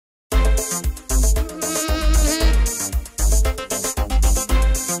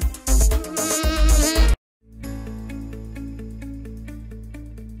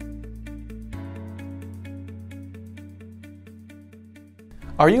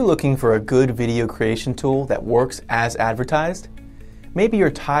Are you looking for a good video creation tool that works as advertised? Maybe you're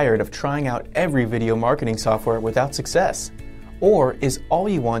tired of trying out every video marketing software without success. Or is all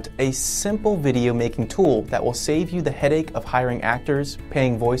you want a simple video making tool that will save you the headache of hiring actors,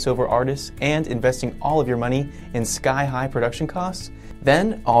 paying voiceover artists, and investing all of your money in sky-high production costs?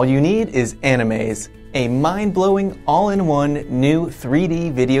 Then all you need is Animaze, a mind-blowing, all-in-one new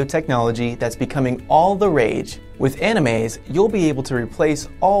 3D video technology that's becoming all the rage. With Animaze, you'll be able to replace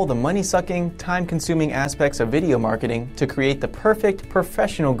all the money-sucking, time-consuming aspects of video marketing to create the perfect,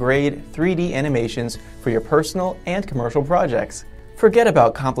 professional-grade 3D animations for your personal and commercial projects. Forget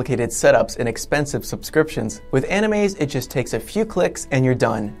about complicated setups and expensive subscriptions. With Animaze, it just takes a few clicks and you're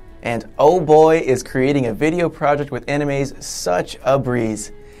done. And oh boy, is creating a video project with Animaze such a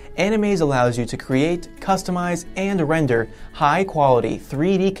breeze. Animaze allows you to create, customize, and render high-quality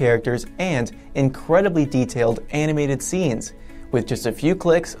 3D characters and incredibly detailed animated scenes with just a few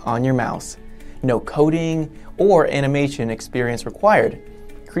clicks on your mouse. No coding or animation experience required.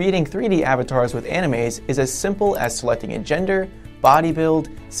 Creating 3D avatars with Animaze is as simple as selecting a gender, body build,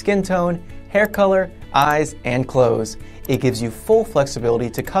 skin tone, hair color, eyes, and clothes. It gives you full flexibility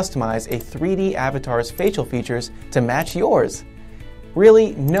to customize a 3D avatar's facial features to match yours.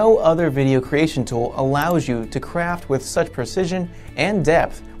 Really, no other video creation tool allows you to craft with such precision and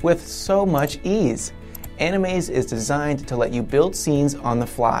depth with so much ease. Animaze is designed to let you build scenes on the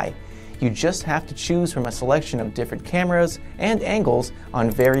fly. You just have to choose from a selection of different cameras and angles on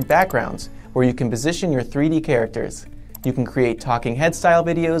varied backgrounds, where you can position your 3D characters. You can create talking head style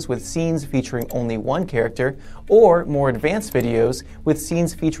videos with scenes featuring only one character, or more advanced videos with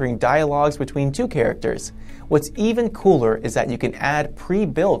scenes featuring dialogues between two characters. What's even cooler is that you can add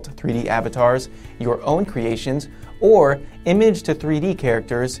pre-built 3D avatars, your own creations, or image to 3D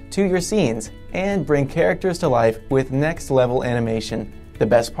characters to your scenes, and bring characters to life with next level animation. The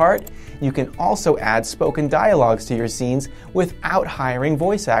best part? You can also add spoken dialogues to your scenes without hiring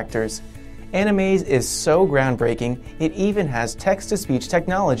voice actors. Animaze is so groundbreaking, it even has text-to-speech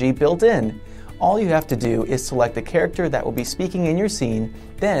technology built in. All you have to do is select the character that will be speaking in your scene,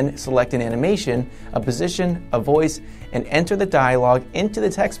 then select an animation, a position, a voice, and enter the dialogue into the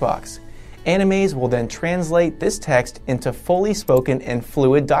text box. Animaze will then translate this text into fully spoken and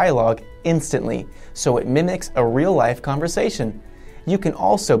fluid dialogue instantly, so it mimics a real-life conversation. You can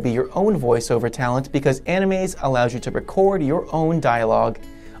also be your own voiceover talent because Animaze allows you to record your own dialogue.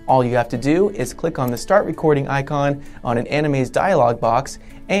 All you have to do is click on the Start Recording icon on an Animaze dialog box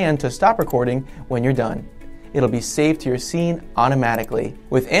and to stop recording when you're done. It'll be saved to your scene automatically.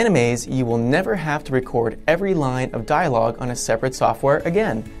 With Animaze, you will never have to record every line of dialogue on a separate software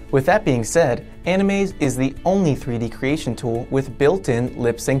again. With that being said, Animaze is the only 3D creation tool with built-in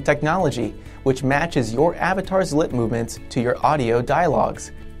lip-sync technology, which matches your avatar's lip movements to your audio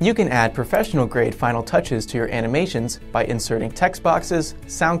dialogues. You can add professional-grade final touches to your animations by inserting text boxes,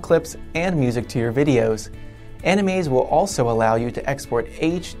 sound clips, and music to your videos. Animaze will also allow you to export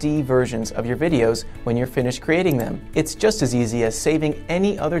HD versions of your videos when you're finished creating them. It's just as easy as saving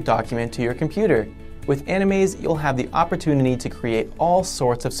any other document to your computer. With Animaze, you'll have the opportunity to create all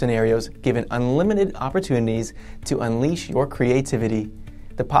sorts of scenarios, given unlimited opportunities to unleash your creativity.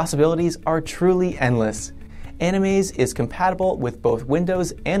 The possibilities are truly endless. Animaze is compatible with both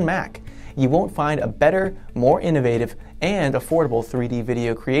Windows and Mac. You won't find a better, more innovative, and affordable 3D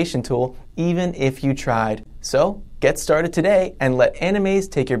video creation tool even if you tried. So, get started today and let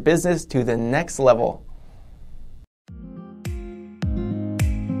Animaze take your business to the next level.